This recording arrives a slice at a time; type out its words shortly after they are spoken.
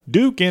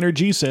Duke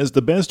Energy says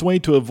the best way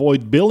to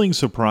avoid billing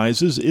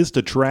surprises is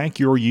to track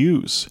your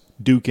use.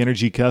 Duke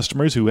Energy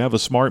customers who have a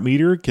smart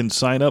meter can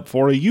sign up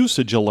for a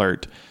usage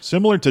alert.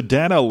 Similar to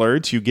data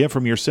alerts you get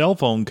from your cell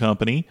phone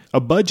company, a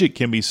budget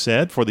can be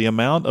set for the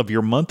amount of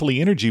your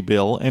monthly energy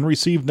bill and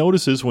receive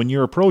notices when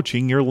you're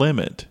approaching your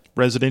limit.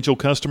 Residential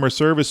customer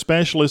service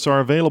specialists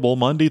are available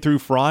Monday through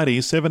Friday,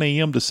 7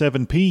 a.m. to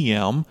 7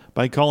 p.m.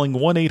 by calling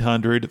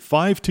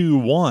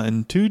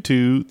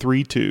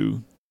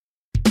 1-800-521-2232.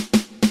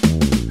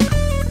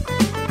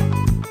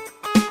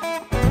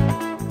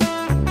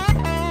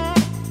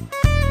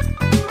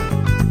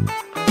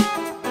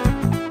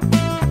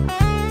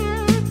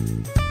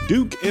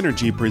 Duke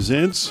Energy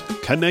presents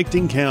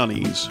Connecting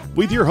Counties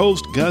with your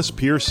host Gus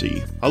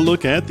Piercy. A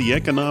look at the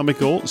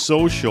economical,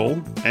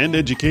 social, and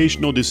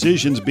educational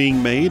decisions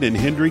being made in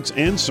Hendricks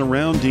and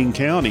surrounding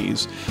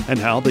counties and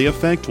how they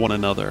affect one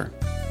another.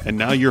 And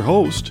now your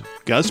host,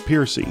 Gus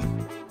Piercy.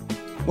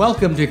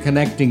 Welcome to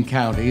Connecting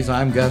Counties.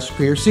 I'm Gus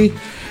Piercy.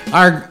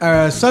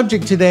 Our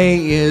subject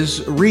today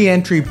is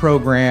reentry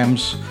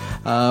programs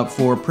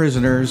for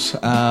prisoners,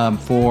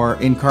 for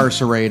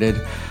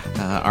incarcerated.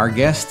 Our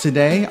guests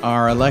today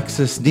are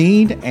Alexis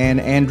Dean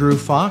and Andrew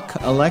Falk.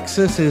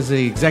 Alexis is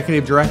the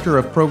Executive Director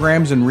of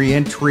Programs and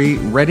Reentry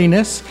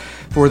Readiness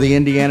for the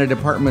Indiana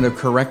Department of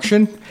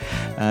Correction.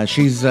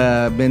 She's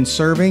been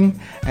serving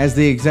as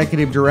the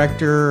Executive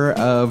Director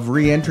of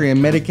Reentry and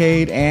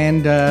Medicaid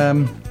and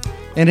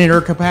in her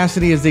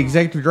capacity as the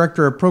Executive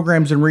Director of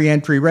Programs and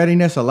Reentry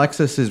Readiness,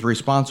 Alexis is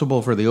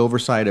responsible for the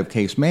oversight of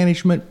case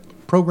management,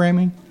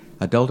 programming,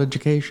 adult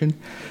education,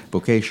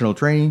 vocational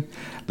training,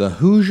 the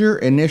Hoosier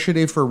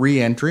Initiative for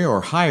Reentry,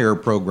 or HIRE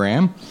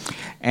program,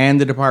 and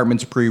the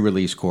department's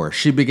pre-release course.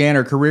 She began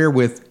her career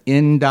with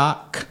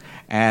INDOC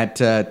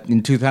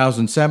in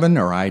 2007,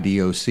 or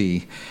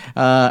IDOC,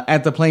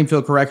 at the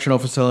Plainfield Correctional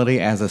Facility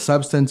as a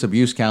substance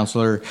abuse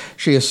counselor.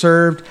 She has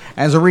served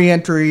as a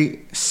reentry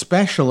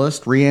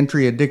specialist,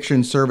 reentry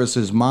addiction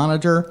services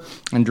monitor,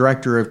 and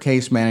director of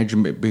case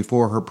management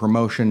before her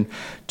promotion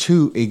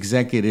to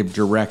executive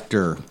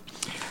director.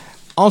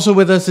 Also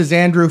with us is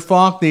Andrew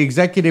Falk, the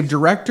Executive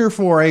Director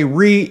for a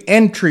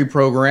re-entry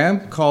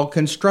program called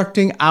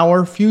Constructing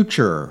Our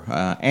Future.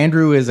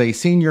 Andrew is a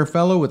senior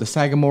fellow with the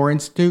Sagamore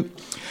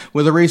Institute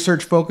with a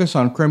research focus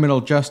on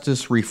criminal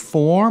justice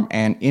reform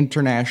and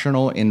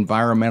international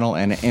environmental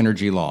and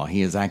energy law.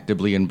 He is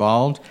actively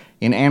involved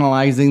in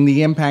analyzing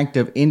the impact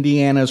of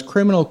Indiana's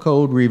criminal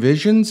code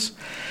revisions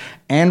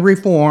and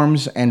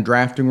reforms and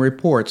drafting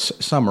reports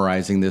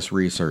summarizing this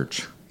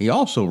research. He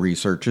also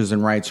researches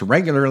and writes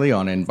regularly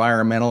on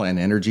environmental and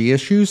energy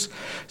issues,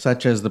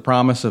 such as the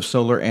promise of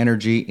solar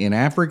energy in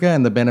Africa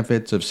and the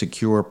benefits of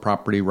secure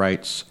property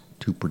rights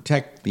to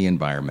protect the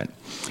environment.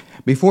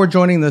 Before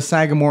joining the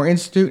Sagamore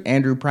Institute,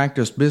 Andrew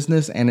practiced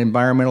business and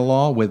environmental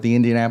law with the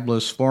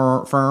Indianapolis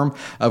firm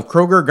of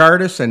Kroger,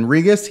 Gardis, and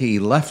Regas. He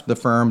left the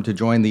firm to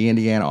join the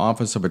Indiana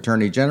Office of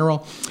Attorney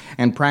General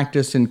and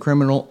practiced in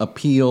criminal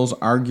appeals,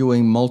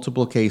 arguing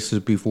multiple cases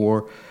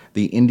before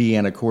the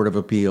Indiana Court of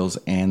Appeals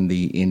and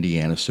the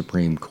Indiana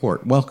Supreme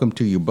Court. Welcome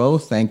to you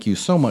both. Thank you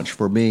so much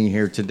for being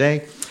here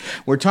today.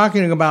 We're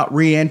talking about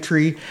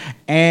reentry,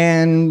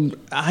 and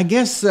I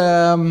guess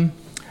let's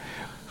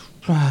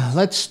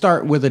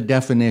start with a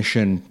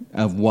definition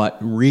of what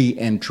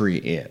reentry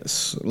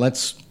is.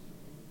 Let's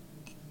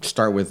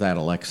start with that,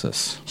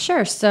 Alexis.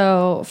 Sure.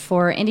 So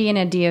for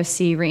Indiana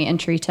DOC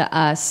reentry to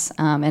us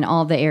in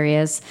all the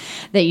areas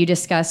that you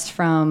discussed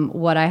from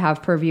what I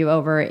have purview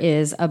over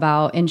is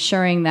about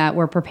ensuring that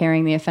we're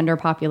preparing the offender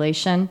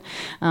population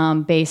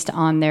based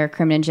on their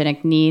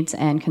criminogenic needs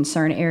and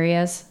concern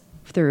areas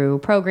through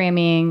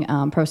programming,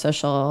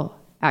 pro-social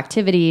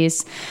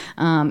activities,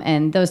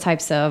 and those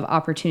types of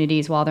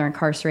opportunities while they're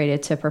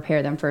incarcerated to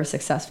prepare them for a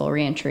successful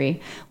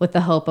reentry with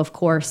the hope, of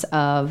course,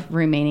 of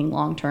remaining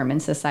long-term in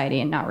society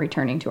and not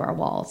returning to our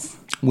walls.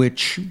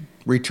 Which,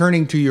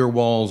 returning to your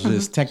walls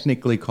is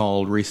technically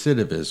called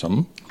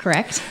recidivism.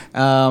 Correct.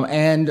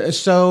 And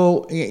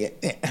so, I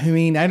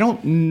mean, I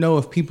don't know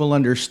if people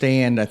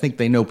understand. I think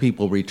they know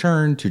people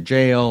return to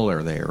jail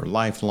or they're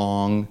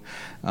lifelong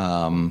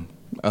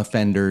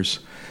offenders.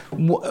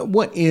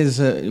 What is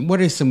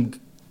some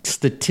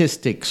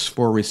statistics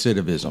for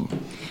recidivism?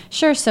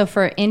 Sure. So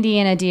for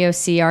Indiana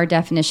DOC, our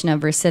definition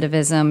of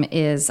recidivism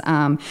is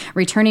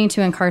returning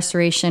to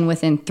incarceration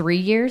within 3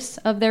 years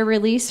of their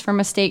release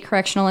from a state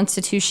correctional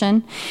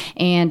institution.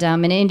 And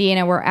in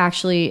Indiana, we're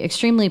actually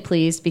extremely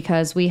pleased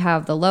because we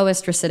have the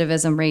lowest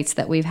recidivism rates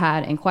that we've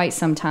had in quite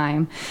some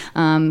time.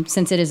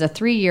 Since it is a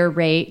 3-year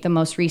rate, the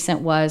most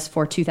recent was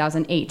for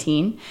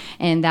 2018,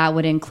 and that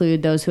would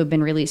include those who have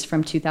been released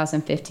from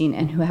 2015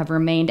 and who have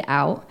remained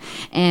out.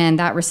 And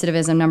that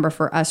recidivism number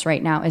for us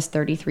right now is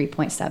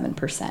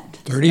 33.7%.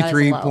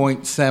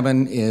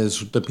 33.7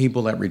 is the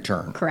people that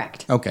return.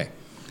 Correct. Okay.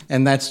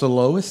 And that's the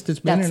lowest it's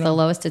been? That's the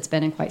lowest it's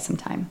been in quite some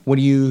time. What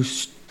do you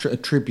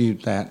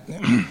attribute that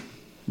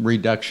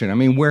reduction? I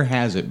mean, where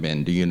has it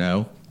been? Do you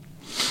know?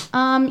 We've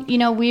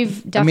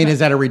definitely... I mean, is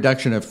that a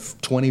reduction of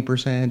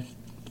 20%,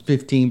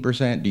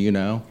 15%? Do you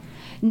know?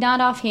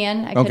 Not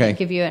offhand. I couldn't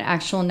give you an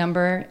actual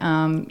number.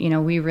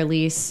 We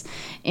release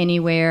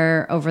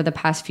anywhere over the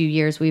past few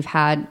years. We've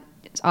had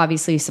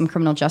obviously some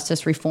criminal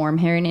justice reform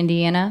here in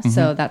Indiana.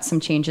 So that's some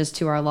changes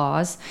to our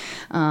laws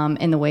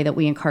in the way that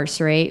we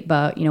incarcerate.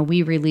 But,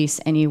 we release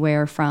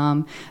anywhere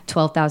from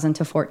 12,000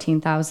 to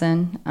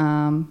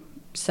 14,000.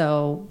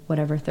 So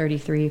whatever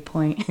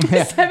 33.7%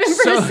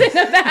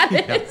 of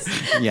that is.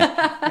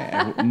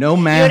 Yeah. No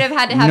math. You would have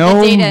had to have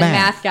the data and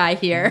math guy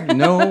here.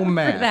 No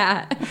math. For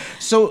that.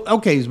 So,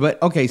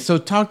 so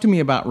talk to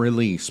me about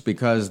release,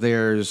 because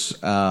there's,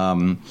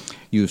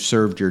 you've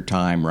served your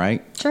time,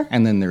 right? Sure.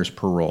 And then there's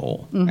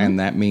parole. And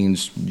that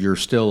means you're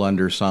still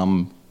under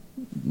some,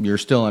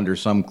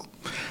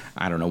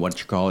 I don't know what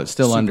you call it,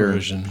 still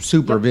under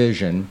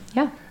supervision.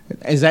 Yeah.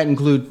 Does that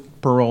include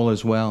parole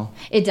as well?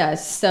 It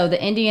does. So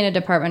the Indiana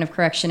Department of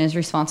Correction is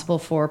responsible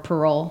for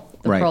parole.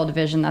 The parole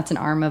division, that's an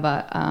arm of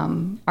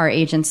our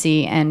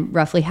agency, and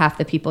roughly half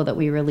the people that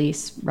we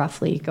release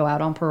roughly go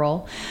out on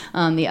parole.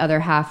 The other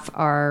half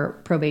are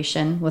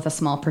probation, with a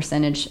small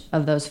percentage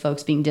of those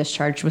folks being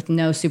discharged with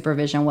no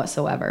supervision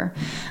whatsoever.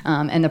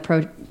 And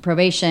the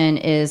probation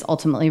is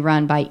ultimately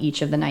run by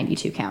each of the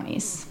 92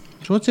 counties.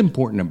 So what's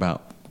important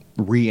about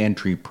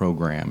reentry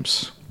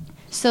programs?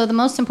 So the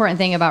most important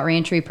thing about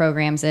reentry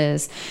programs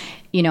is,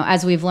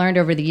 as we've learned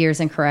over the years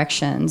in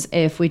corrections,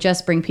 if we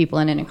just bring people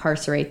in and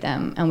incarcerate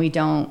them and we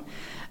don't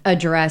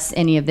address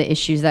any of the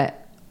issues that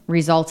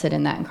resulted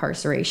in that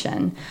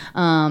incarceration,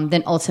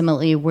 then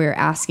ultimately we're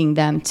asking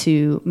them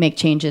to make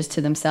changes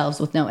to themselves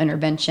with no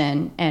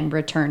intervention and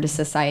return to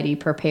society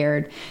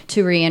prepared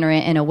to reenter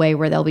it in a way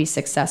where they'll be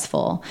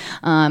successful.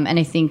 And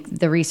I think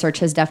the research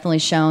has definitely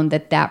shown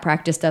that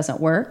practice doesn't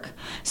work.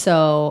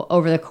 So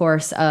over the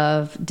course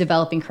of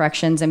developing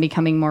corrections and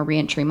becoming more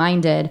reentry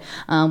minded,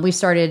 we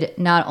started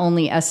not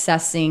only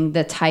assessing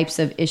the types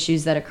of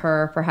issues that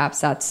occur.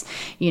 Perhaps that's,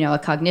 a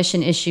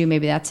cognition issue.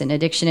 Maybe that's an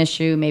addiction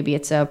issue. Maybe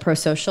it's a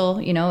prosocial.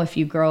 If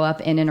you grow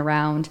up in and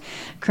around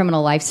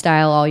criminal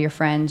lifestyle, all your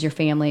friends, your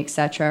family,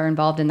 etc., are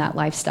involved in that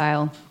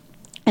lifestyle.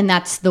 And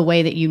that's the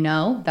way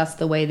that that's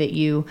the way that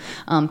you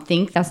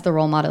think, that's the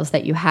role models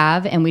that you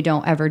have. And we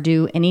don't ever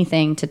do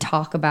anything to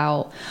talk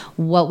about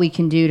what we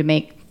can do to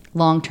make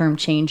long-term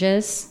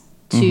changes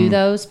to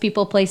those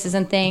people, places,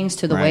 and things,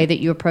 to the way that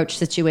you approach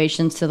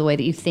situations, to the way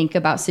that you think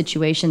about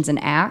situations and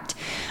act,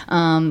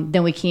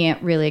 then we can't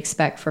really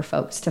expect for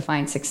folks to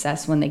find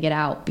success when they get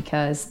out,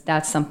 because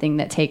that's something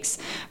that takes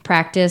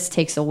practice,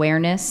 takes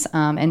awareness.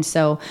 And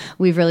so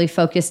we've really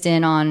focused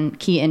in on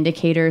key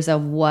indicators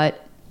of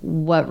what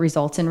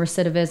results in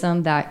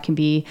recidivism. That can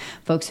be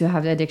folks who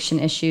have addiction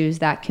issues,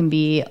 that can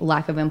be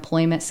lack of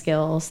employment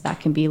skills,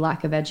 that can be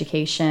lack of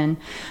education,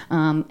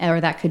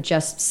 or that could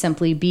just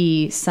simply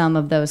be some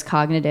of those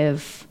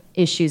cognitive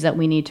issues that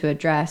we need to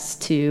address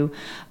to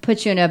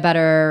put you in a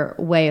better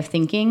way of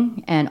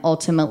thinking and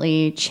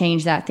ultimately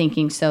change that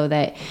thinking so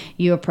that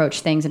you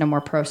approach things in a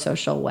more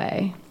pro-social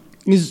way.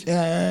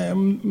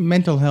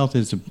 Mental health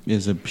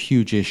is a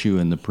huge issue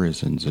in the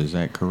prisons. Is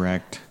that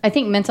correct? I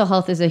think mental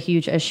health is a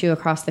huge issue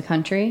across the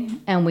country,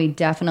 and we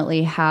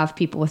definitely have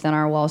people within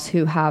our walls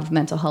who have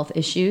mental health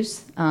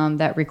issues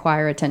that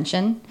require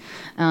attention,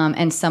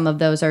 and some of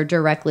those are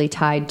directly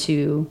tied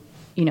to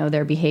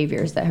their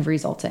behaviors that have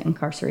resulted in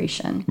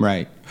incarceration.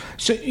 Right.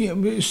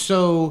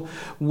 So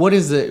what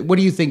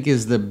do you think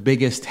is the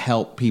biggest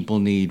help people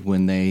need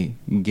when they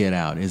get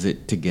out? Is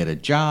it to get a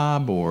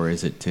job, or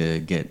is it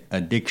to get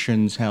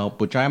addictions help,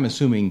 which I'm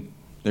assuming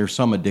there's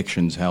some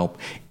addictions help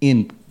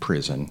in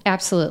prison?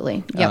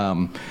 Absolutely.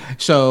 Yep.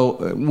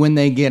 So when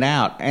they get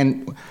out,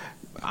 and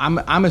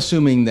I'm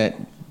assuming that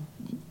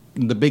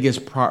the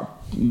biggest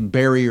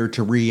barrier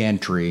to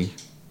reentry,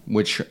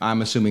 which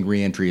I'm assuming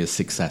reentry is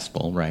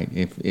successful, right?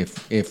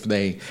 If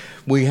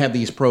we have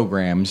these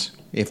programs,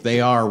 if they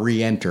are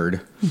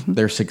reentered,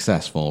 they're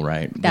successful,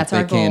 right? That's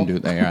our goal.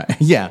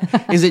 Yeah.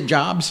 Is it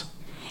jobs?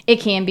 It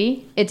can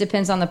be. It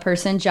depends on the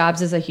person.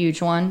 Jobs is a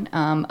huge one.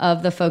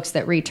 Of the folks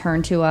that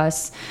return to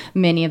us,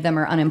 many of them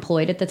are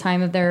unemployed at the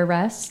time of their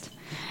arrest.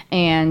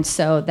 And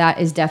so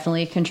that is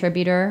definitely a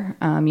contributor.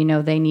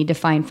 They need to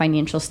find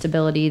financial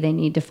stability. They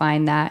need to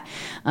find that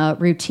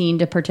routine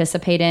to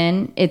participate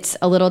in. It's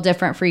a little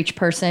different for each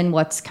person.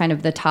 What's kind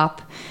of the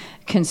top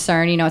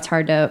concern? It's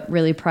hard to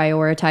really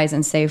prioritize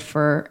and say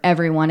for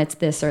everyone it's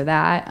this or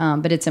that.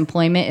 But it's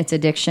employment, it's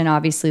addiction.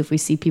 Obviously, if we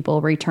see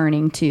people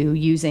returning to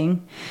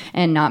using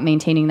and not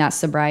maintaining that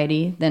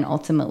sobriety, then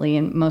ultimately,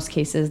 in most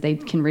cases, they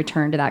can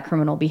return to that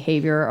criminal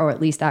behavior, or at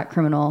least that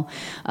criminal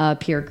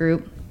peer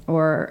group,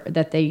 or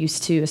that they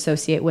used to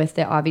associate with,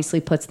 that obviously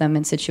puts them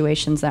in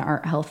situations that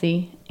aren't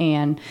healthy.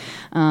 And,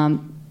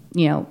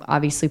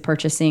 obviously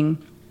purchasing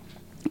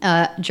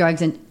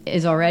drugs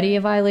is already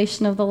a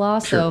violation of the law.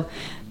 Sure. So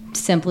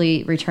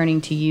simply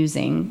returning to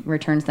using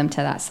returns them to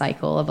that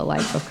cycle of a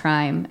life of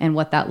crime, and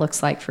what that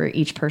looks like for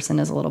each person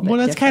is a little bit Well,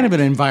 that's different. kind of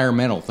an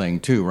environmental thing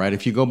too, right?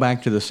 If you go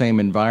back to the same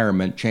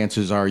environment,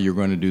 chances are you're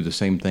going to do the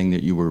same thing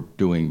that you were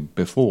doing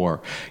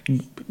before.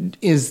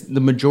 Is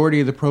the majority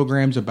of the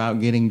programs about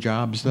getting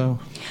jobs, though?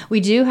 We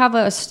do have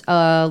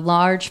a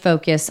large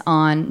focus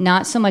on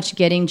not so much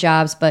getting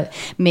jobs, but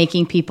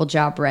making people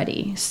job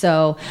ready.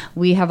 So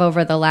we have,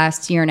 over the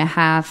last year and a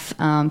half,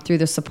 through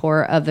the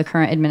support of the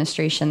current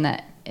administration,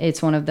 that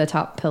it's one of the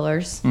top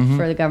pillars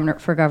for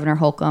Governor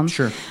Holcomb.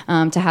 Sure.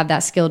 To have that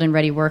skilled and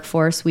ready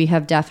workforce. We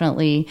have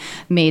definitely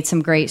made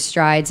some great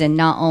strides in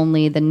not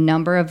only the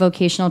number of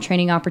vocational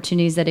training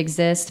opportunities that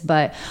exist,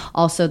 but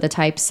also the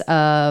types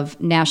of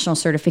national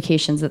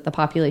certifications that the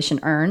population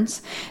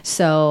earns.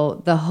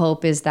 So the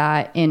hope is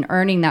that in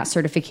earning that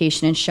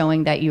certification and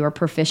showing that you are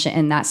proficient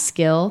in that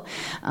skill,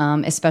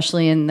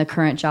 especially in the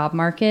current job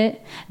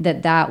market,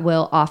 that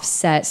will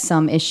offset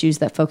some issues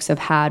that folks have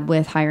had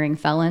with hiring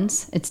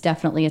felons. It's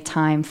definitely a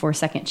time for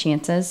second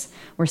chances.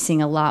 We're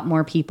seeing a lot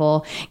more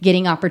people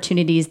getting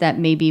opportunities that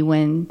maybe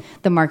when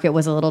the market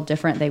was a little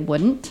different, they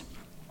wouldn't.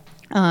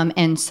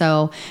 And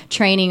so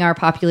training our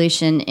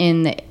population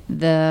in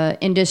the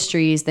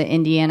industries that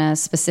Indiana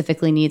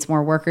specifically needs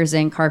more workers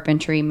in: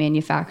 carpentry,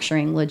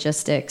 manufacturing,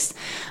 logistics,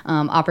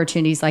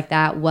 opportunities like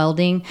that,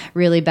 welding,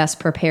 really best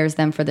prepares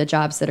them for the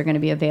jobs that are going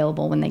to be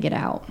available when they get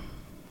out.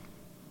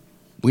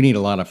 We need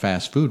a lot of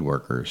fast food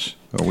workers.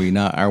 Are we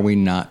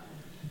not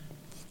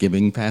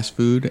giving fast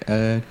food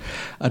a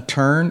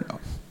turn?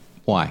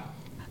 Why?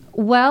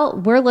 Well,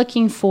 we're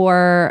looking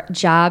for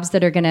jobs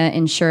that are going to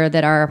ensure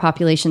that our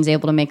population is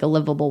able to make a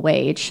livable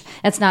wage.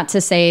 That's not to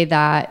say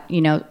that,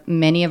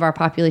 many of our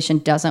population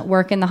doesn't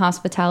work in the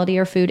hospitality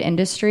or food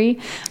industry,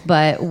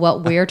 but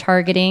what we're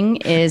targeting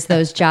is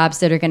those jobs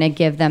that are going to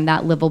give them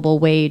that livable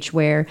wage,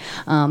 where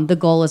the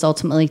goal is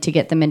ultimately to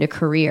get them into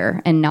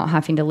career and not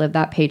having to live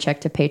that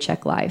paycheck to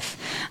paycheck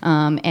life.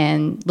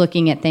 And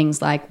looking at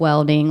things like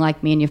welding,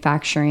 like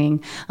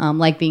manufacturing,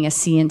 like being a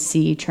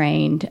CNC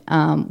trained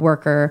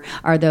worker,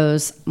 are those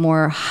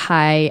more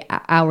high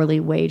hourly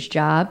wage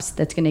jobs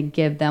that's going to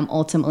give them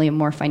ultimately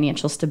more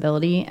financial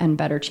stability and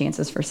better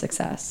chances for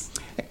success.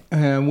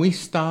 We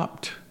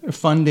stopped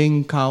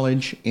funding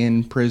college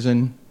in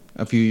prison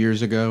a few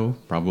years ago,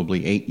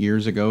 probably 8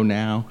 years ago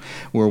now,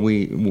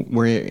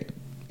 where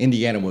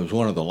Indiana was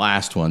one of the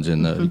last ones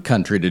in the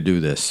country to do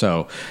this.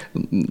 So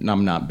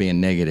I'm not being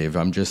negative.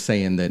 I'm just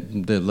saying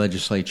that the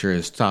legislature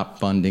has stopped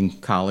funding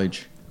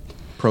college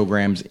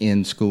programs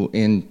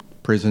in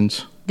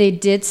prisons. They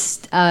did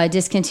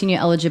discontinue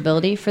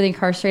eligibility for the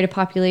incarcerated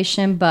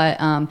population, but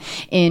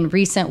in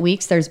recent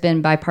weeks, there's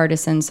been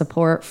bipartisan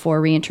support for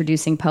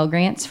reintroducing Pell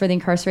Grants for the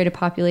incarcerated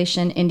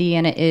population.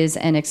 Indiana is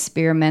an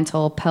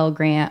experimental Pell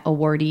Grant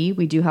awardee.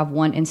 We do have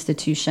one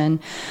institution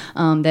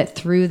that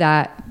through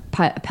that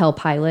Pell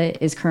Pilot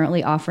is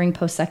currently offering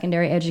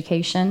post-secondary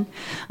education.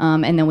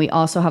 And then we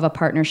also have a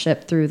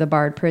partnership through the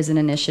Bard Prison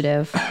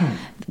Initiative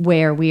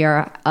where we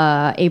are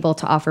able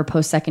to offer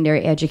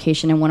post-secondary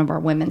education in one of our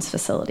women's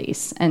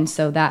facilities. And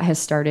so that has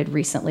started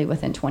recently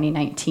within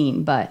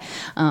 2019. But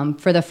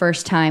for the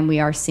first time, we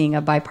are seeing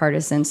a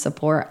bipartisan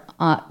support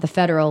at the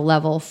federal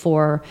level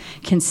for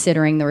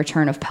considering the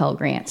return of Pell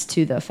Grants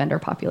to the offender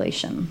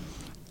population.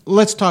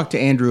 Let's talk to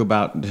Andrew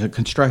about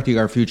Constructing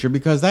Our Future,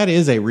 because that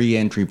is a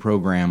reentry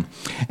program.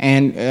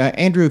 And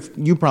Andrew,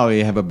 you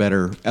probably have a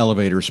better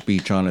elevator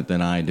speech on it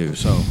than I do.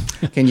 So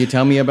can you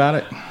tell me about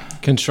it?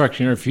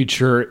 Constructing Our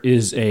Future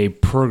is a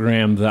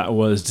program that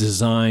was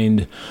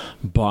designed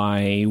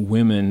by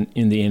women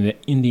in the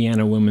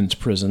Indiana Women's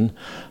Prison.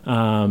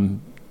 And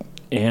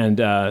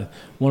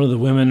one of the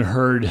women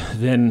heard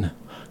then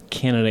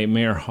candidate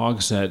Mayor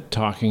Hogsett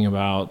talking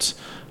about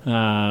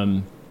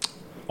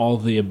all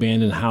the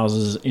abandoned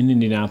houses in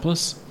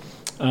Indianapolis.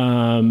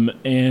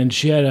 And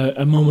she had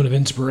a moment of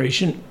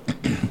inspiration,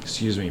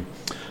 excuse me,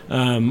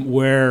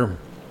 where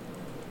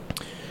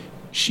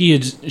she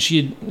had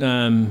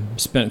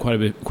spent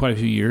quite a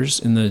few years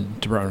in the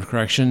Department of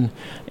Correction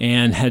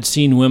and had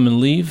seen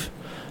women leave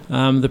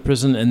the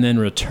prison and then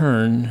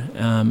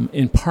return,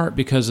 in part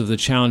because of the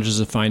challenges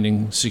of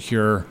finding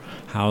secure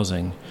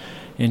housing.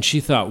 And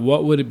she thought,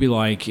 what would it be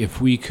like if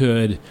we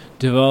could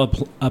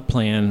develop a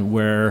plan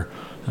where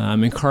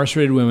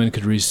incarcerated women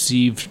could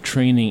receive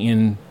training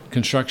in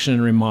construction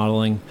and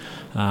remodeling,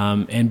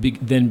 and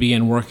then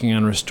begin working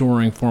on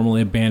restoring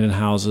formerly abandoned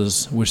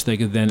houses, which they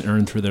could then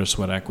earn through their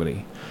sweat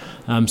equity.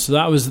 So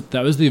that was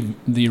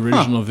the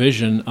original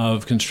vision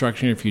of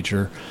Constructing Your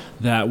Future,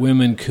 that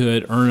women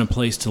could earn a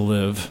place to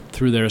live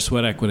through their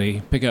sweat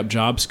equity, pick up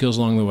job skills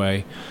along the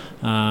way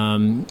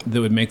that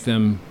would make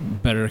them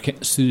better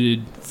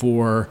suited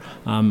for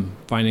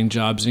finding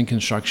jobs in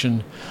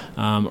construction,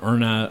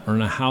 earn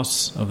a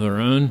house of their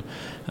own,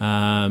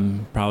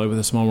 probably with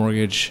a small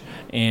mortgage,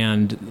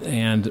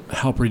 and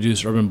help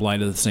reduce urban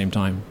blight at the same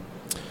time.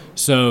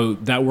 So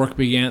that work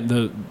began.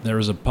 There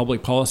was a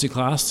public policy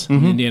class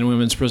in Indiana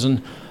Women's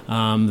Prison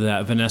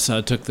that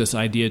Vanessa took this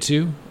idea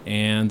to,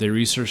 and they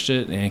researched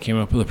it and came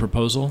up with a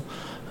proposal.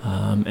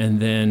 And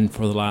then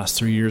for the last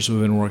 3 years,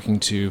 we've been working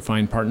to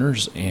find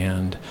partners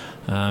and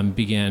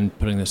began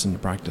putting this into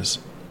practice.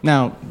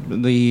 Now,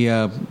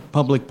 the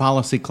public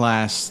policy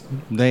class,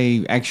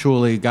 they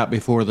actually got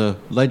before the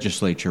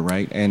legislature,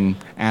 right, and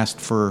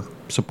asked for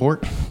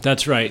support?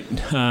 That's right.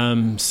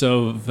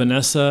 So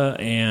Vanessa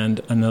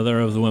and another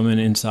of the women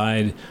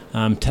inside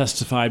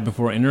testified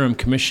before Interim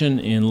Commission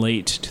in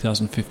late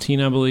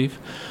 2015, I believe.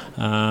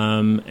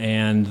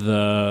 And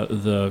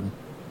the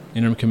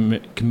Interim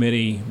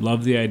Committee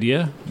loved the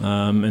idea,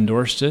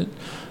 endorsed it,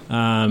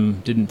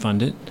 didn't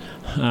fund it,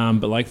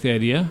 but liked the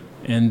idea.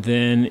 And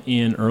then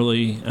in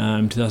early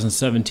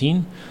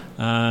 2017,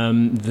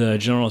 the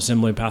General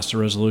Assembly passed a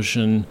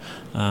resolution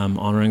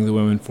honoring the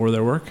women for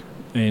their work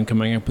and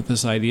coming up with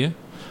this idea.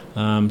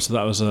 So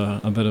that was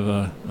a bit of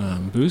a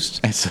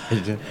boost.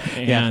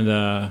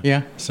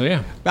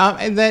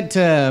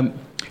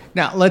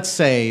 Now, let's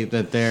say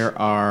that there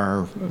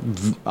are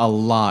a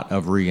lot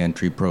of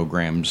reentry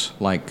programs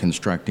like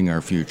Constructing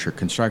Our Future.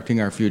 Constructing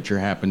Our Future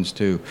happens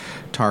to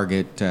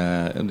target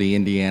the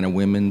Indiana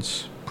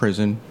Women's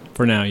Prison.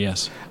 For now,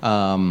 yes.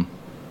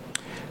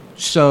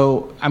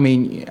 So, I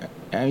mean,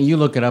 you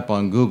look it up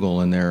on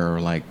Google, and there are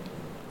like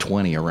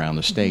 20 around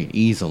the state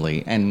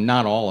easily, and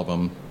not all of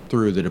them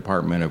through the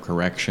Department of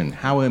Correction.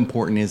 How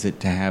important is it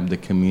to have the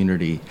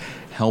community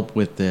help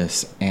with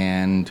this?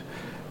 And,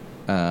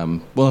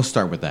 well, let's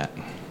start with that.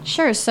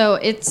 Sure. So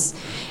it's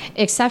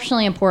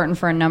exceptionally important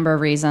for a number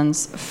of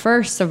reasons.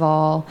 First of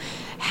all,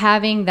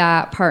 having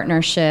that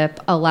partnership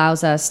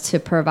allows us to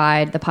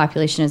provide the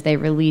population as they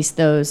release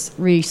those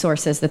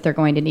resources that they're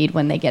going to need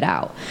when they get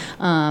out.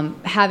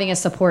 Having a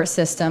support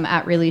system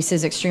at release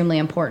is extremely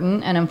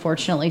important, and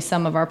unfortunately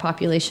some of our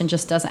population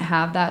just doesn't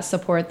have that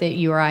support that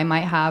you or I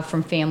might have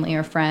from family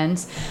or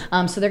friends.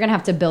 So they're going to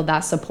have to build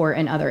that support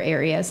in other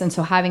areas. And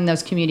so having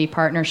those community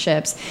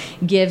partnerships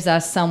gives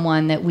us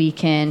someone that we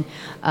can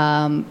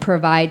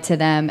provide to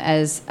them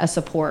as a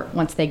support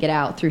once they get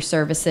out through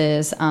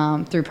services,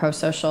 through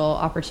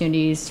pro-social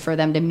opportunities for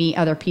them to meet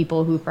other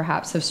people who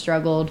perhaps have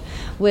struggled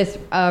with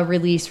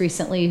release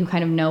recently, who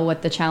kind of know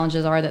what the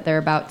challenges are that they're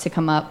about to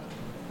come up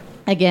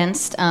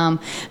against.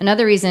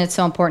 Another reason it's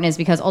so important is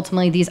because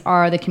ultimately these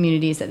are the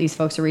communities that these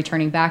folks are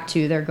returning back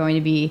to. They're going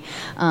to be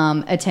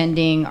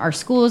attending our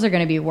schools. They're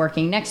going to be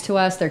working next to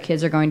us. Their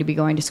kids are going to be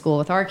going to school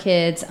with our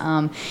kids.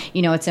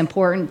 It's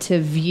important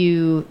to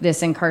view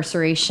this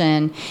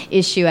incarceration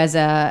issue as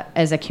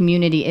a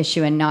community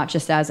issue and not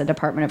just as a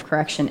Department of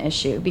Correction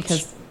issue,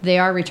 because they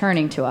are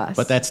returning to us.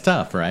 But that's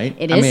tough, right?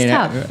 It is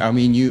tough. I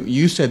mean,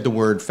 you said the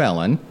word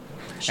felon.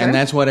 Sure. And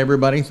that's what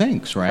everybody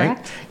thinks, right?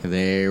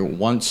 Correct.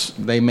 Once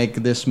they make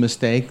this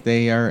mistake,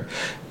 they are.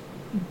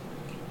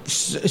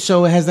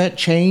 So has that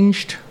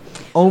changed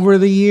over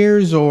the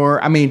years,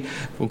 or I mean,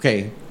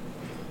 okay,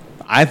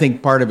 I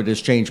think part of it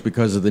has changed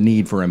because of the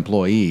need for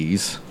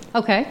employees.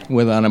 Okay.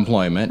 With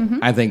unemployment, Mm-hmm.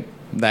 I think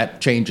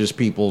that changes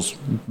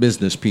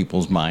business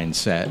people's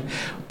mindset.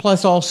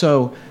 Plus,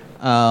 also.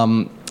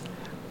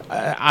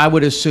 I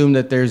would assume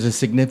that there's a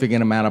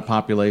significant amount of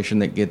population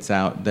that gets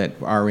out that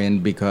are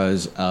in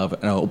because of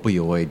an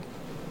opioid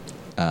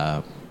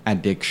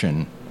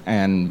addiction,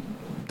 and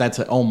that's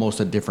almost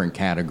a different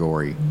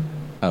category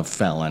of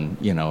felon.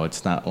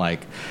 It's not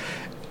like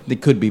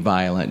it could be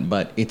violent,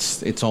 but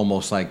it's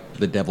almost like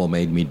the devil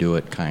made me do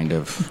it kind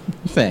of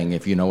thing,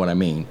 if you know what I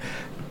mean.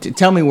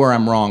 Tell me where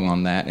I'm wrong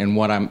on that,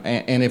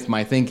 and if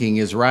my thinking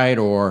is right,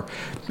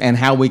 and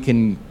how we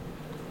can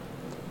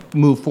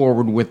move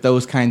forward with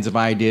those kinds of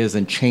ideas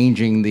and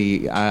changing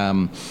the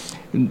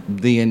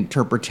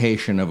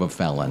interpretation of a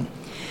felon.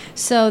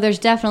 So there's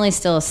definitely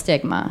still a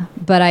stigma,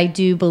 but I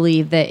do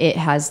believe that it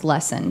has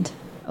lessened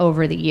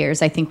over the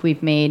years. I think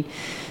we've made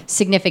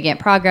significant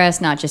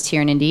progress, not just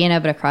here in Indiana,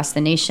 but across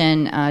the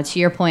nation. To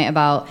your point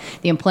about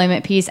the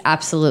employment piece,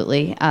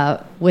 absolutely.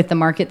 With the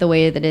market the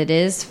way that it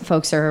is,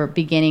 folks are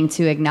beginning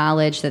to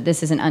acknowledge that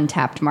this is an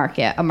untapped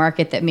market, a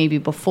market that maybe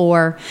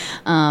before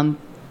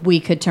we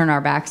could turn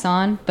our backs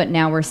on, but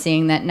now we're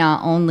seeing that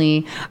not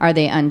only are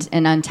they an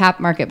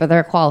untapped market, but they're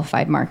a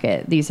qualified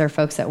market. These are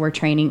folks that we're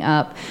training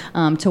up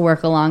to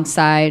work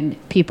alongside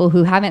people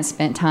who haven't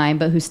spent time,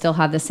 but who still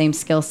have the same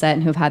skill set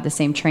and who've had the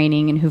same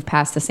training and who've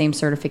passed the same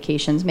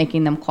certifications,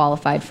 making them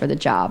qualified for the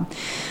job.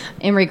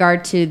 In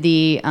regard to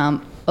the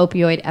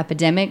opioid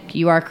epidemic,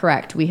 you are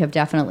correct. We have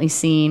definitely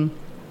seen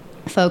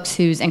folks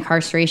whose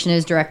incarceration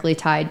is directly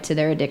tied to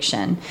their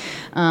addiction.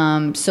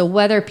 So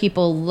whether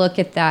people look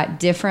at that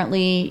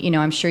differently,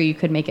 I'm sure you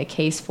could make a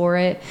case for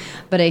it,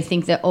 but I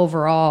think that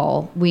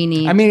overall we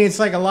need... I mean, it's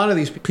like a lot of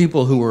these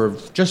people who were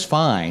just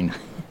fine,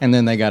 and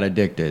then they got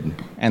addicted,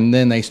 and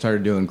then they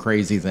started doing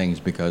crazy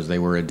things because they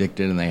were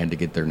addicted and they had to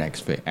get their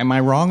next fix. Am I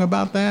wrong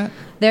about that?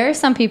 There are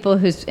some people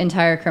whose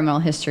entire criminal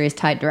history is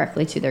tied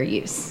directly to their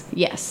use.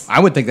 Yes.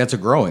 I would think that's a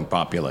growing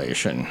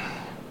population.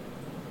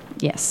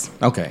 Yes.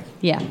 Okay.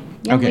 Yeah.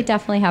 Yeah. Okay. We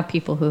definitely have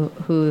people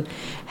who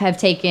have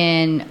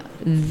taken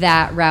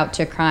that route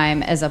to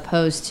crime as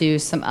opposed to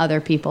some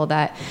other people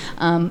that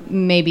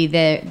maybe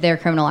their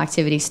criminal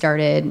activity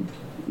started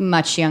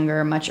much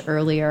younger, much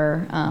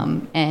earlier,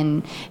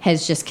 and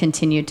has just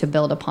continued to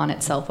build upon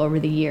itself over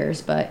the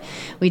years. But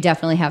we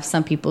definitely have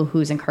some people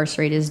whose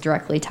incarcerated is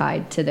directly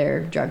tied to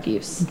their drug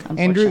use,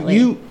 unfortunately.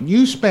 Andrew,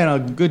 you spent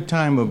a good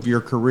time of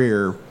your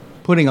career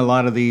putting a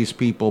lot of these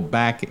people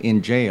back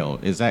in jail.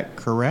 Is that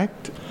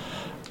correct?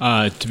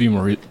 To be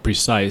more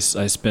precise,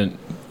 I spent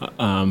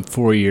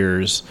 4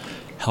 years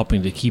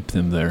helping to keep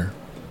them there.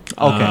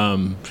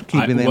 Okay.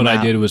 Keeping them what out.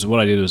 I did was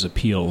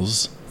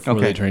appeals for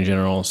the Attorney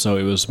General, so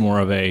it was more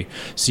of a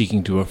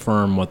seeking to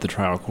affirm what the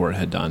trial court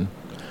had done.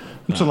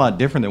 It's a lot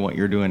different than what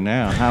you're doing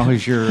now. How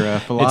has your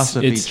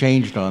philosophy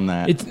changed on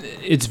that?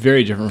 It's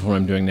very different from what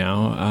I'm doing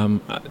now.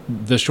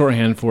 The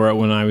shorthand for it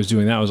when I was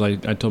doing that was I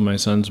told my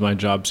sons my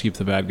job is to keep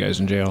the bad guys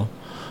in jail.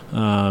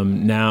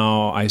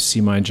 Now I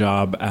see my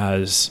job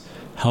as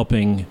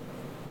helping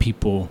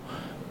people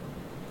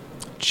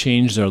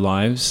change their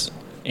lives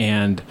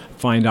and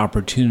find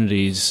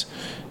opportunities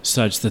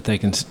such that they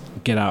can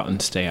get out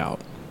and stay out.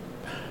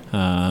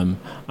 I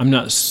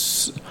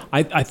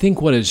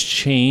think what has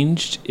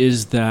changed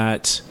is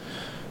that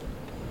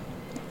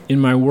in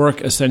my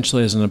work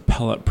essentially as an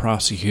appellate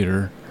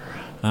prosecutor,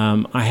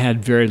 I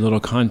had very little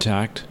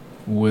contact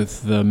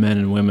with the men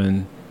and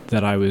women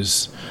that I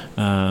was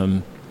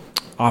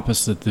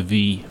opposite the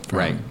V from.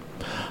 Right.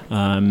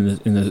 In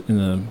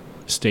the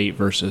state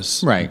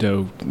versus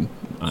Doe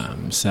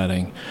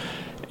setting.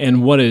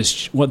 And what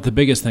the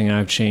biggest thing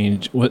that's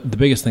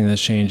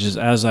changed is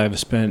as I've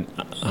spent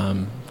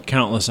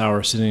countless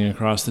hours sitting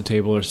across the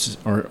table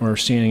or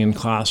standing in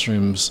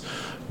classrooms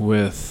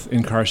with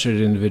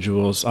incarcerated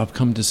individuals, I've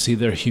come to see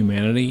their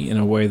humanity in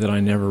a way that I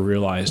never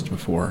realized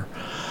before.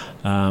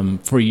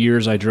 For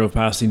years, I drove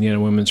past the Indiana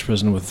Women's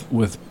Prison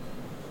with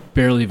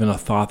barely even a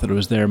thought that it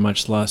was there,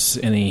 much less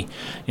any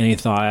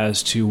thought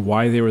as to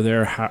why they were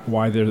there,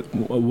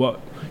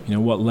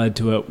 what led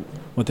to it,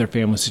 what their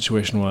family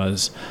situation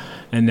was.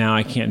 And now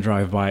I can't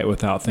drive by it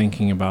without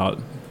thinking about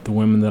the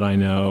women that I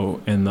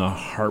know and the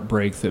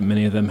heartbreak that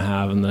many of them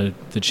have and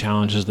the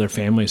challenges their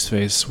families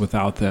face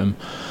without them.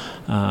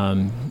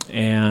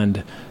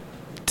 And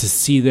to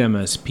see them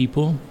as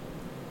people,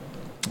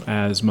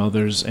 as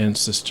mothers and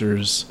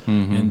sisters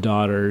and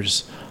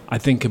daughters, I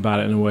think about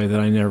it in a way that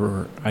I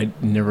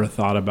never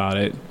thought about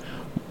it,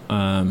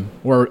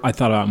 or I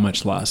thought about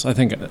much less. I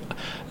think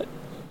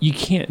you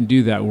can't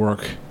do that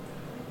work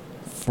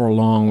for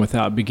long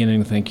without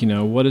beginning to think,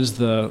 what is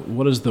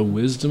the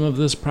wisdom of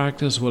this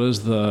practice? What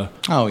is the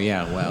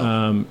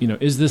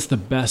is this the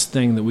best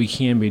thing that we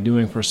can be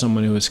doing for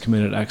someone who has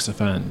committed X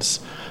offense?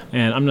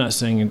 And I'm not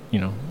saying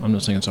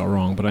it's all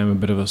wrong, but I'm a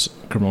bit of a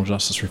criminal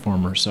justice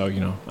reformer, so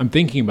I'm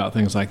thinking about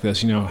things like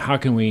this. How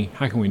can we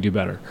do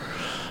better?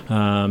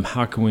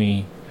 How can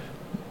we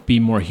be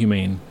more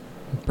humane,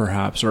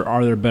 perhaps, or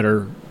are there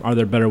better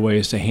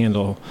ways to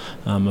handle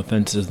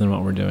offenses than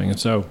what we're doing? And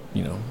so,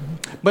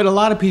 But a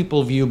lot of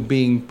people view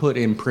being put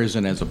in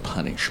prison as a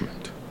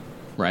punishment,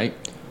 right?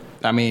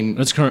 I mean,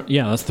 that's current.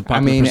 Yeah, that's the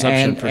popular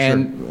perception for sure.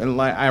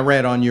 And I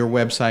read on your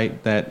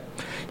website that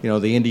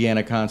the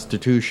Indiana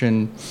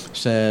Constitution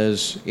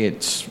says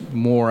it's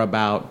more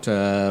about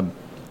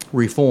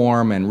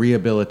reform and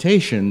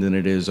rehabilitation than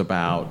it is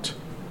about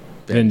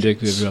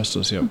vindictive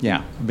justice.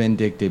 Yeah,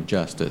 vindictive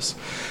justice.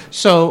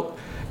 So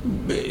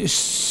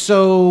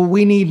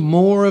we need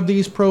more of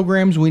these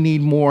programs. We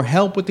need more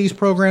help with these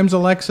programs,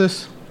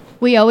 Alexis.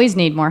 We always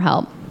need more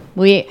help.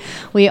 We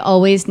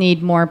always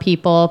need more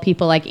people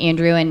like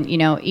Andrew, and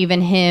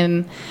even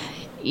him,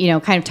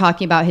 kind of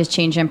talking about his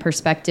change in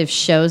perspective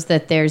shows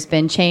that there's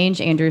been change.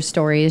 Andrew's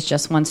story is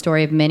just one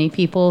story of many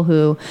people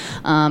who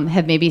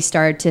have maybe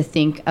started to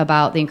think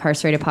about the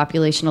incarcerated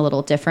population a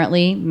little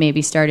differently,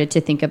 maybe started to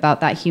think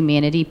about that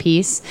humanity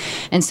piece.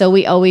 And so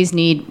we always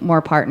need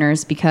more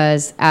partners,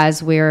 because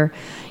as we're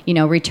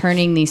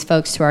returning these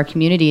folks to our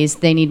communities,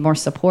 they need more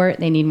support,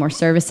 they need more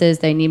services,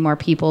 they need more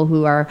people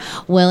who are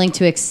willing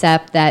to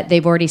accept that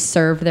they've already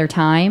served their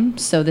time.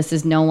 So this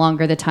is no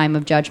longer the time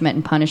of judgment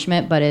and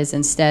punishment, but is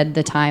instead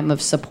the time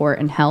of support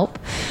and help,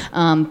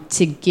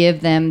 to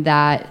give them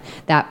that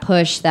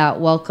push,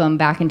 that welcome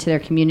back into their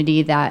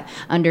community, that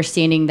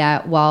understanding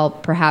that while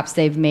perhaps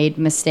they've made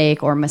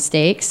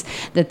mistakes,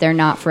 that they're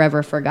not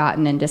forever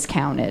forgotten and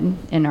discounted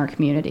in our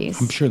communities.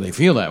 I'm sure they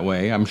feel that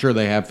way. I'm sure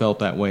they have felt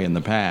that way in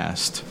the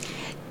past.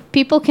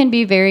 People can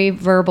be very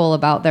verbal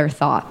about their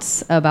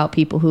thoughts about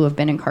people who have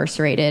been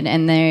incarcerated,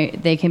 and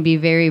they can be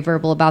very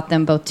verbal about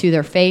them both to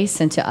their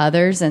face and to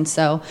others. And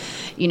so,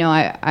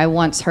 I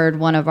once heard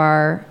one of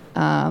our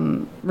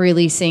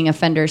releasing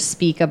offenders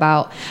speak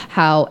about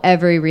how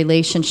every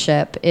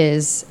relationship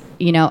is,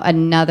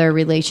 another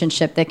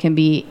relationship that can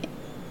be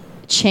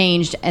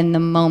changed in the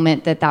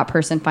moment that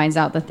person finds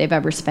out that they've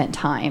ever spent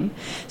time.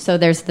 So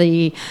there's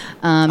the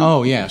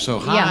so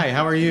hi,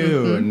 how are you?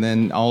 Mm-hmm. And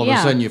then all of a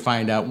sudden you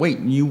find out, wait,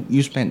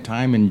 you spent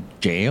time in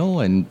jail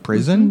and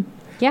prison?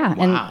 Yeah,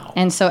 Wow.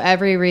 and so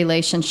every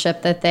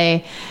relationship that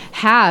they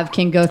have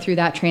can go through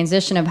that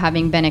transition of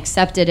having been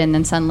accepted and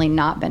then suddenly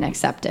not been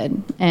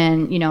accepted.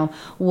 And,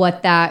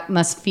 what that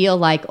must feel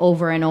like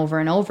over and over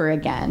and over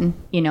again,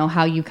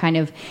 how you kind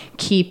of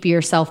keep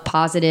yourself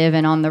positive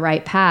and on the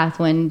right path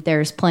when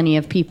there's plenty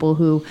of people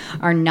who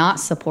are not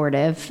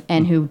supportive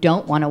and who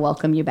don't want to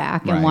welcome you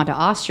back and Right. want to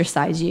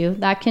ostracize you.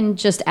 That can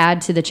just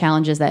add to the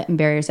challenges and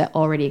barriers that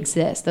already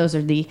exist. Those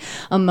are the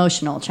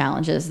emotional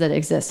challenges that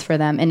exist for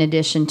them, in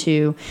addition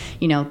to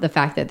the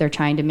fact that they're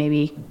trying to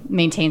maybe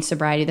maintain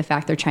sobriety, the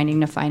fact they're trying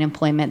to find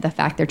employment, the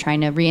fact they're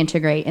trying to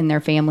reintegrate in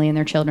their family and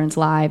their children's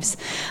lives.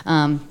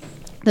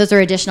 Those are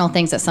additional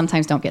things that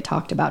sometimes don't get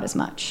talked about as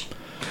much.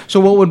 So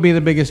what would be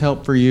the biggest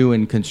help for you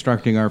in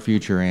constructing our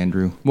future,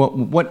 Andrew?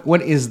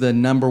 What is the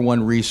number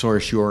one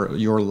resource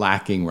you're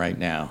lacking right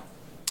now?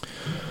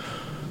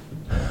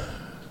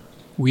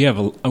 We have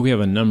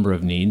a number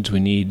of needs. We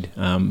need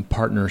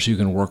partners who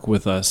can work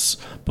with us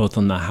both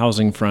on the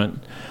housing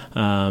front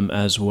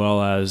as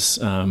well as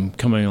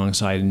coming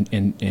alongside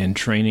and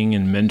training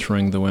and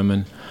mentoring the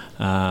women.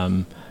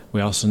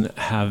 We also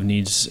have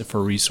needs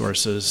for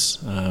resources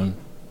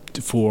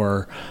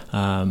for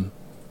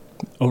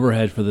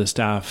overhead for the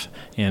staff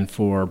and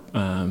for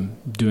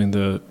doing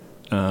the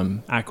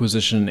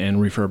acquisition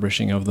and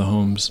refurbishing of the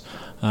homes.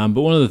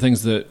 But one of the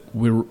things that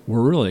we're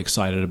really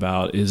excited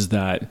about is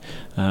that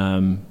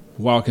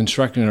while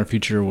Constructing Our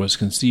Future was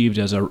conceived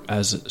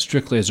as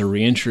strictly as a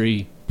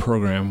reentry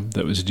program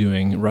that was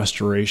doing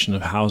restoration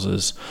of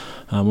houses,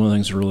 one of the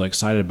things we're really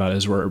excited about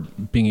is we're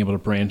being able to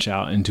branch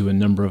out into a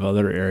number of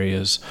other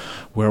areas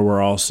where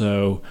we're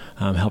also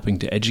helping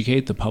to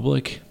educate the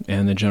public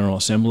and the General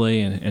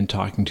Assembly and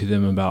talking to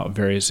them about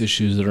various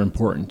issues that are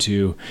important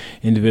to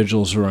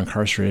individuals who are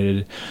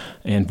incarcerated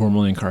and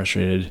formerly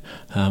incarcerated.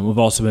 We've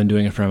also been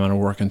doing a fair amount of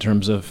work in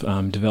terms of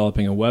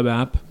developing a web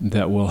app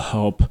that will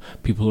help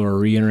people who are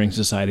reentering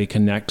society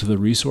connect to the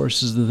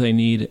resources that they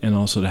need, and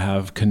also to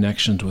have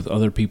connections with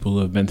other people who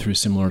have been through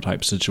similar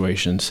type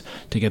situations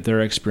to get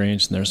their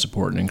experience and their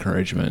support and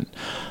encouragement.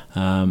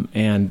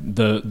 And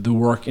the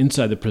work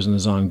inside the prison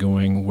is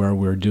ongoing, where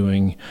we're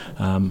doing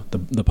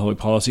the public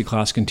policy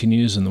class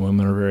continues, and the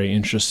women are very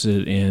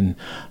interested in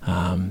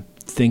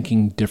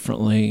thinking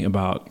differently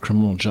about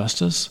criminal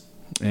justice.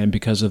 And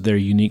because of their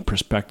unique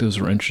perspectives,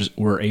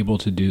 we're able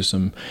to do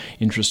some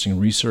interesting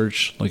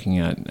research looking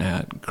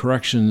at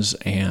corrections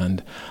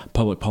and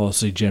public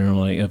policy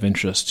generally of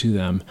interest to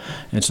them.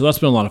 And so that's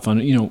been a lot of fun.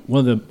 One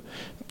of the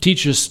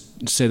teachers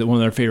say that one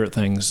of their favorite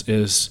things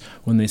is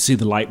when they see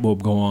the light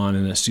bulb go on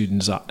in a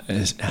student's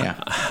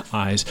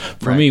eyes.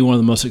 For me, one of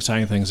the most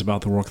exciting things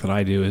about the work that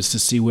I do is to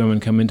see women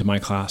come into my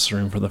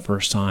classroom for the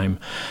first time,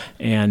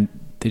 and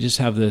they just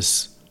have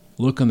this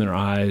look in their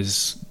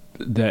eyes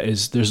that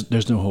is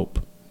there's no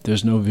hope,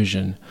 there's no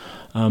vision.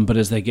 But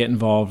as they get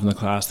involved in the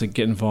class, they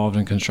get involved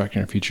in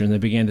Constructing Our Future, and they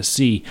begin to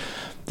see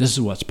this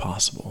is what's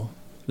possible.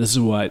 This is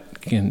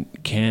what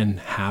can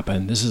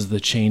happen. This is the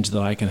change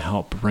that I can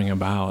help bring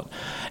about.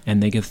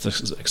 And they get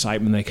this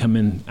excitement. They come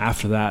in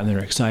after that, and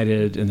they're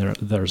excited, and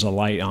there's a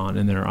light on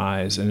in their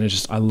eyes.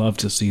 And I love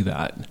to see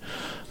that.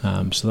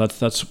 So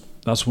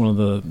that's one of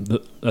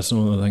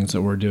the things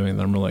that we're doing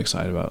that I'm really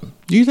excited about.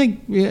 Do you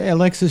think,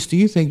 Alexis? Do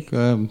you think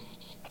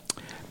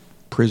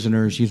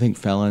prisoners? You think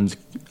felons?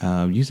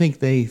 You think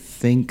they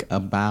think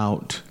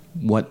about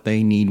what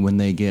they need when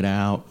they get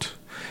out?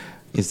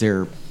 Is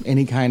there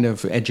any kind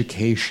of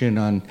education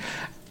on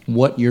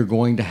what you're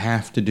going to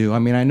have to do? I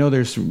mean, I know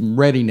there's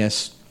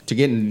readiness to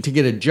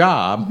get a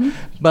job,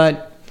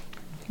 but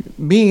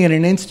being in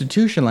an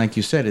institution, like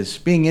you said, is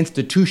being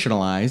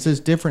institutionalized is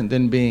different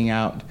than being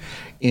out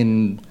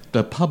in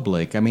the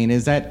public. I mean,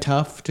 is that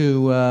tough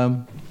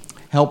to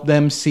help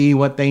them see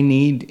what they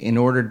need in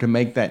order to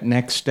make that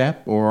next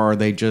step, or are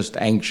they just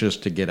anxious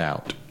to get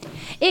out?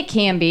 It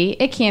can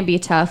be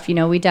tough.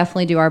 We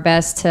definitely do our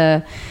best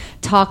to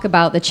talk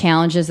about the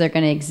challenges that are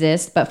going to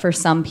exist, but for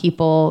some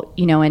people,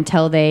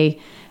 until they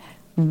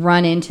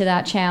run into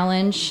that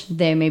challenge,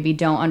 they maybe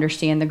don't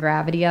understand the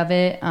gravity of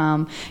it.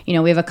 We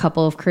have a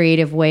couple of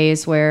creative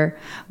ways where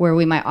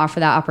we might offer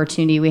that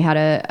opportunity. We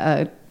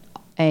had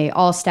a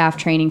all staff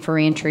training for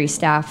reentry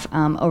staff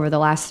over the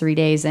last 3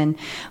 days, and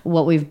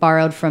what we've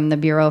borrowed from the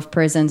Bureau of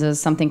Prisons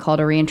is something called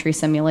a reentry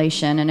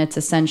simulation, and it's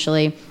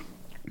essentially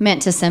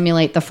meant to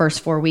simulate the first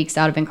 4 weeks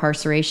out of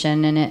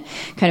incarceration, and it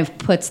kind of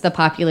puts the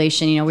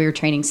population, we were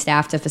training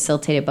staff to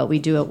facilitate it, but we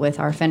do it with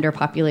our offender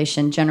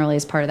population generally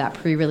as part of that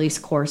pre-release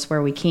course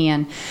where we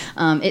can.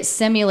 It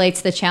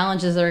simulates the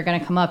challenges that are going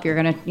to come up.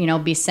 You're going to,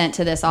 be sent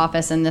to this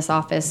office, and this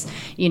office,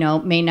 you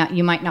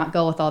might not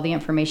go with all the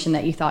information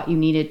that you thought you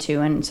needed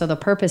to. And so the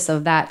purpose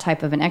of that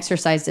type of an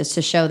exercise is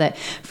to show that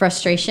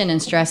frustration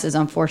and stress is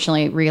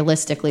unfortunately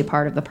realistically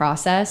part of the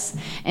process.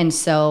 And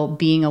so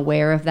being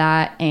aware of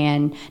that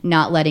and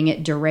not letting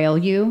it derail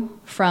you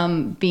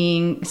from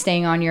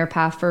staying on your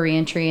path for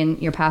reentry,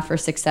 and your path for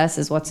success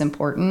is what's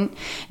important.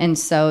 And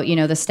so,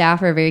 the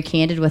staff are very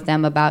candid with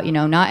them about,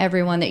 not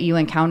everyone that you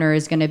encounter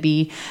is going to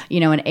be,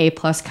 an A+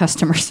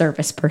 customer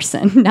service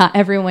person. Not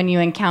everyone you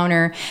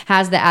encounter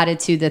has the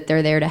attitude that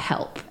they're there to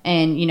help.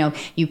 And,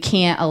 you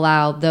can't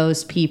allow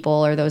those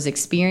people or those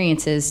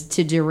experiences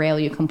to derail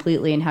you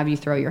completely and have you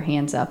throw your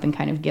hands up and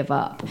kind of give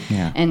up.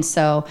 Yeah. And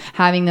so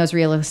having those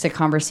realistic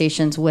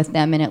conversations with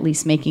them and at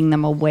least making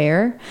them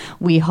aware,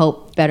 we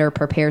hope better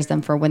prepares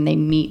them for when they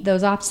meet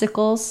those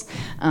obstacles.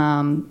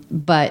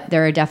 But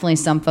there are definitely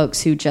some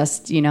folks who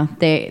just,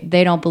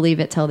 they don't believe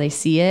it till they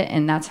see it.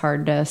 And that's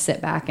hard to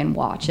sit back and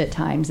watch at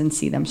times and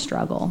see them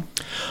struggle.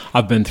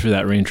 I've been through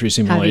that reentry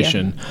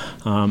simulation.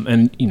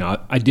 And,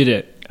 I did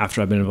it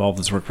after I've been involved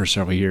in this work for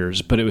several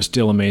years, but it was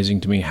still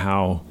amazing to me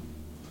how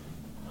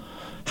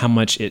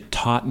much it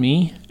taught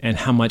me and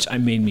how much it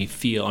made me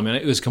feel. I mean,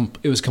 it was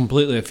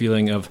completely a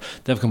feeling of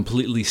they've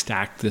completely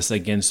stacked this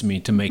against me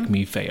to make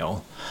me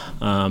fail.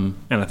 And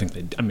I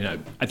think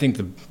I think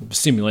the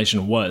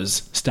simulation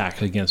was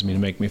stacked against me to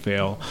make me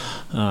fail.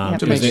 To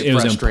make it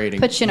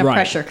frustrating. Puts you in a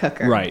pressure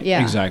cooker. Right.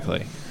 Yeah.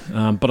 Exactly.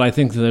 But I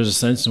think that there's a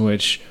sense in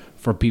which,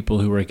 for people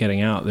who are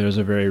getting out, there's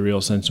a very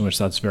real sense in which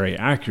that's very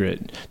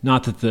accurate.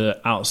 Not that the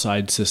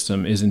outside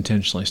system is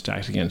intentionally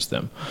stacked against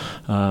them.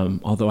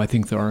 Although I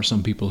think there are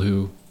some people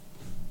who,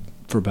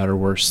 for better or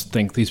worse,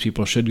 think these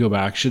people should go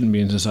back, shouldn't be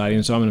in society,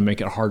 and so I'm going to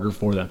make it harder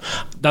for them.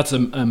 That's a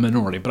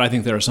minority, but I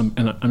think there are some,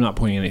 and I'm not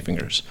pointing any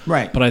fingers.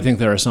 Right. But I think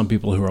there are some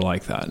people who are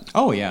like that.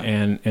 Oh, yeah.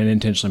 And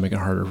intentionally make it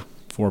harder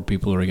for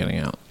people who are getting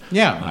out.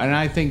 Yeah, and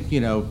I think,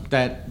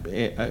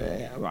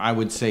 I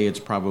would say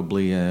it's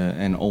probably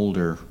an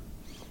older...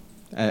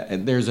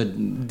 there's a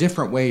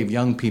different way of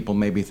young people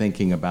maybe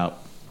thinking about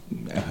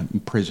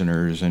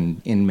prisoners and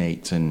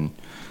inmates, and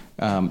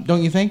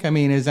don't you think? I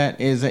mean, is that?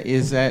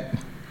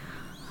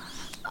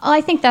 I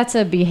think that's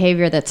a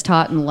behavior that's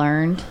taught and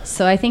learned.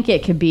 So I think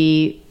it could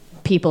be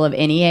people of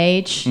any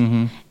age,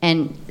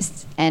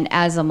 and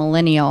as a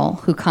millennial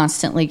who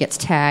constantly gets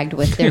tagged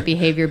with their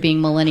behavior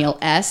being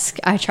millennial-esque,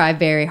 I try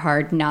very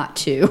hard not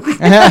to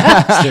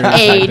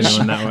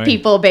age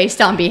people based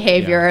on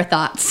behavior or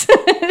thoughts.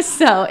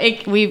 So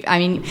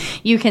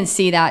you can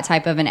see that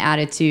type of an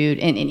attitude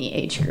in any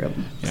age group.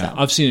 Yeah, so.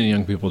 I've seen it in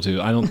young people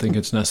too. I don't think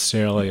it's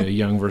necessarily a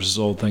young versus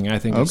old thing. I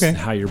think it's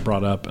how you're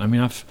brought up. I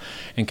mean, I've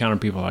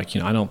encountered people like,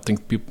 I don't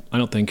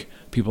think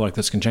people like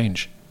this can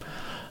change.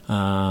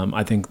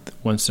 I think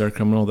once they're a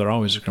criminal, they're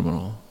always a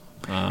criminal.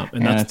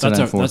 And that's an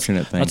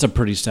unfortunate thing. That's a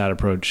pretty sad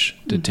approach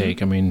to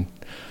take. I mean,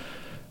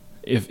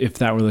 if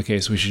that were the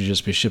case, we should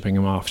just be shipping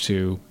them off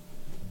to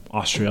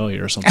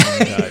Australia or something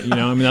like that.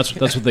 I mean, that's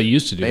what they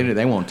used to do.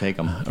 They won't take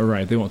them.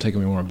 Right, they won't take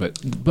them anymore.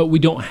 But we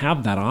don't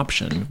have that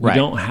option. We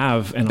don't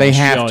have an Australia.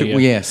 Have to.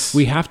 Yes,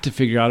 we have to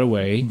figure out a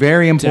way.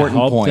 Very important to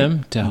help point.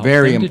 Them. To help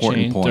Very them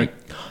important to point.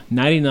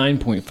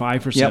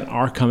 99.5%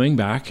 are coming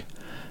back.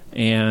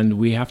 And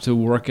we have to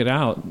work it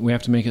out. We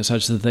have to make it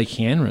such that they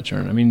can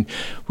return. I mean,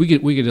 we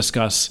could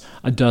discuss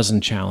a dozen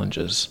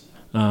challenges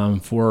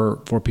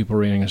for people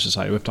reentering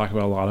society. We've talked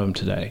about a lot of them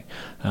today.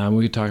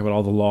 We could talk about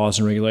all the laws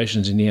and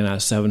regulations. Indiana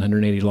has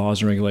 780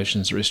 laws and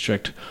regulations that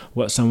restrict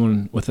what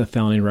someone with a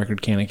felony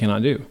record can and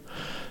cannot do.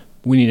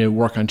 We need to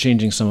work on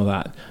changing some of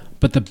that.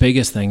 But the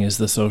biggest thing is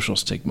the social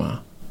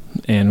stigma.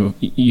 And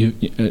you,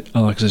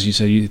 Alexis, you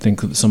said you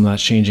think that some of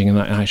that's changing, and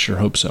I sure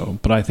hope so.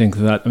 But I think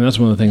that's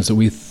one of the things that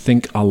we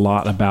think a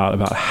lot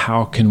about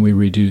how can we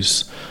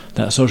reduce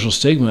that social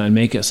stigma and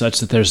make it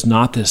such that there's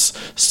not this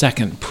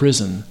second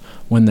prison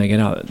when they get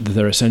out, that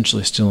they're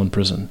essentially still in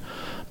prison.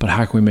 But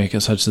how can we make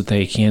it such that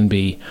they can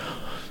be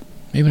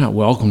maybe not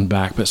welcomed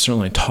back, but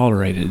certainly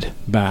tolerated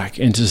back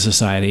into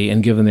society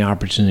and given the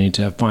opportunity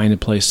to find a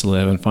place to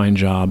live and find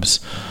jobs.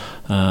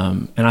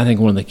 And I think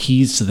one of the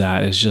keys to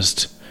that is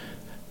just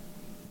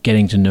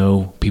getting to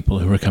know people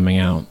who are coming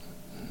out,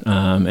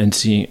 and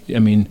seeing. I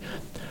mean,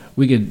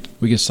 we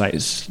could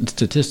cite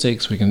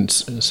statistics, we can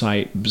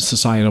cite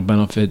societal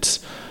benefits,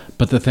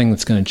 but the thing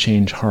that's going to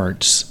change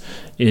hearts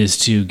is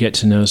to get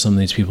to know some of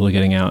these people who are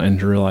getting out and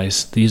to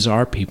realize these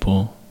are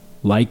people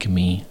like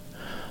me,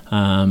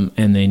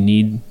 and they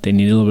need a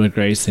little bit of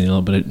grace, they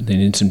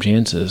need some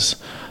chances,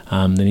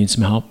 they need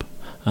some help,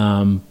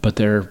 but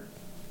for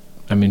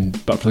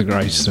the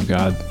grace of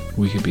God,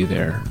 we could be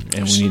there,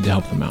 and we need to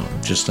help them out.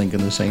 Just thinking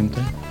the same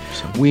thing.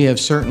 So. We have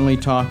certainly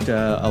talked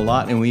a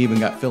lot, and we even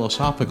got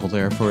philosophical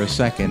there for a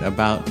second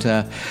about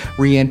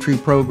reentry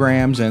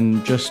programs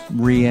and just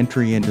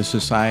reentry into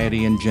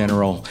society in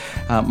general.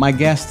 My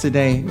guest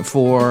today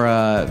for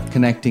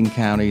Connecting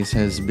Counties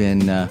has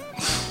been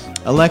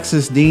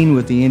Alexis Dean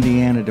with the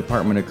Indiana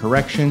Department of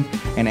Correction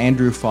and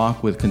Andrew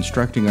Falk with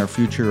Constructing Our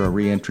Future, a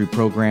reentry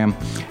program.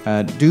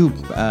 Do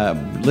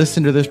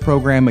listen to this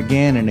program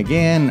again and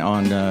again.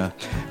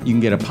 You can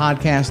get a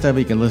podcast of it.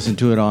 You can listen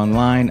to it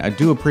online. I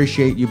do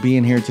appreciate you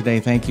being here today.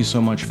 Thank you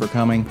so much for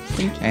coming.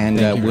 Thank you.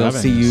 And we'll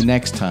see you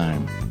next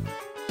time.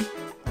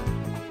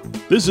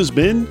 This has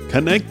been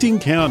Connecting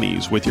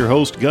Counties with your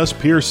host, Gus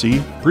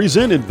Piercy,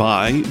 presented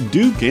by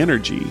Duke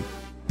Energy.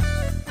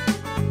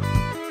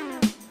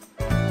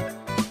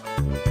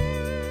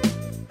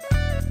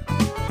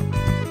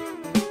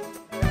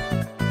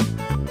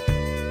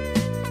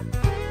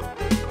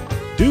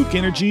 Duke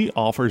Energy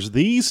offers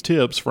these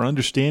tips for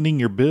understanding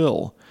your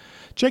bill.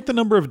 Check the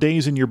number of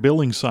days in your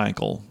billing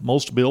cycle.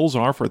 Most bills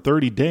are for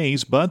 30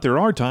 days, but there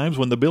are times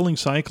when the billing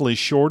cycle is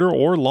shorter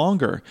or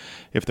longer.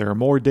 If there are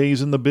more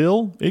days in the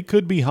bill, it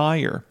could be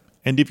higher.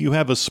 And if you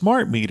have a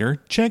smart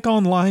meter, check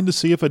online to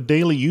see if a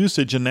daily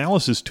usage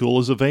analysis tool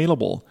is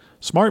available.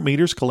 Smart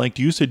meters collect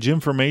usage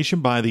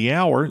information by the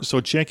hour, so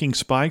checking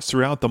spikes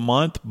throughout the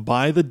month,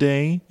 by the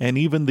day, and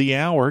even the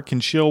hour can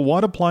show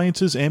what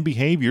appliances and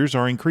behaviors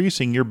are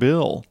increasing your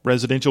bill.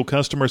 Residential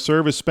customer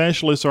service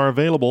specialists are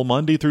available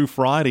Monday through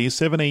Friday,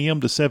 7 a.m.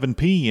 to 7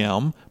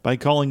 p.m. by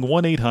calling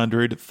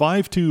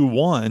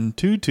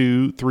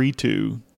 1-800-521-2232.